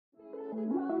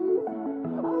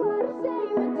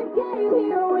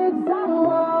here with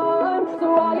someone, so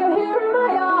while you're here in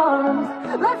my arms,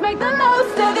 let's make the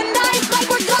most of the night like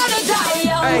we're gonna die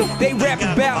young. Hey, they rap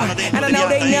about, and I know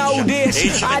they know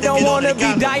this. I don't wanna be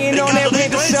dying on that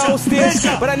winter solstice,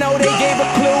 but I know they gave a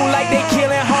clue like they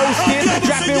killing hostess.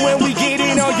 Dropping when we get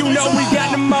in, oh you know we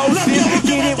got the mostest.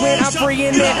 Get it when I'm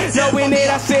freeing it, knowing it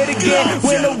I said again.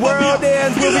 When the world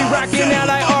ends, we'll be rocking out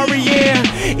like R.E.M.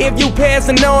 If you pass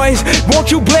the noise,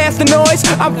 won't you blast the noise?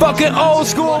 I'm fucking old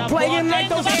school, playing like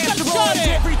those asteroids.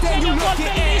 Everything you look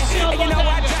at, and you know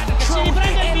I got the truth.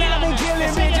 And I've been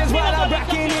killing bitches while I'm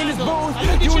rocking in this booth.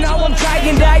 You know I'm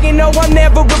trying, dying, no I'm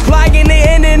never replying. They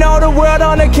ending all the world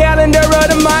on the calendar of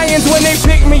the Mayans. When they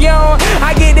pick me on,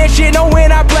 I get that shit on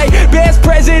when I play. Best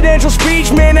presidential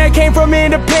speech, man, that came from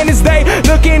Independence Day.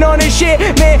 Looking on this shit,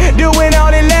 man, doing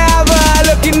all the lava.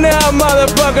 Looking up,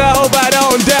 motherfucker, hope I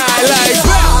don't die like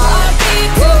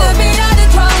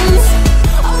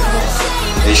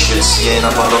Esce il Siena,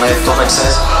 pallonetto,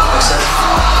 Mexes.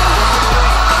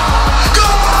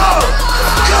 Gol!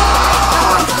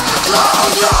 Gol!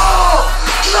 Claudio!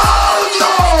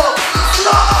 Claudio!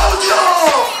 Claudio!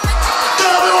 Te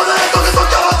l'avevo detto che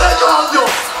toccava a te, Claudio!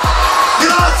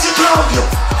 Grazie, Claudio!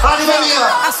 Anima mia!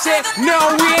 I said,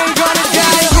 no, we ain't gonna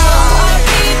die young.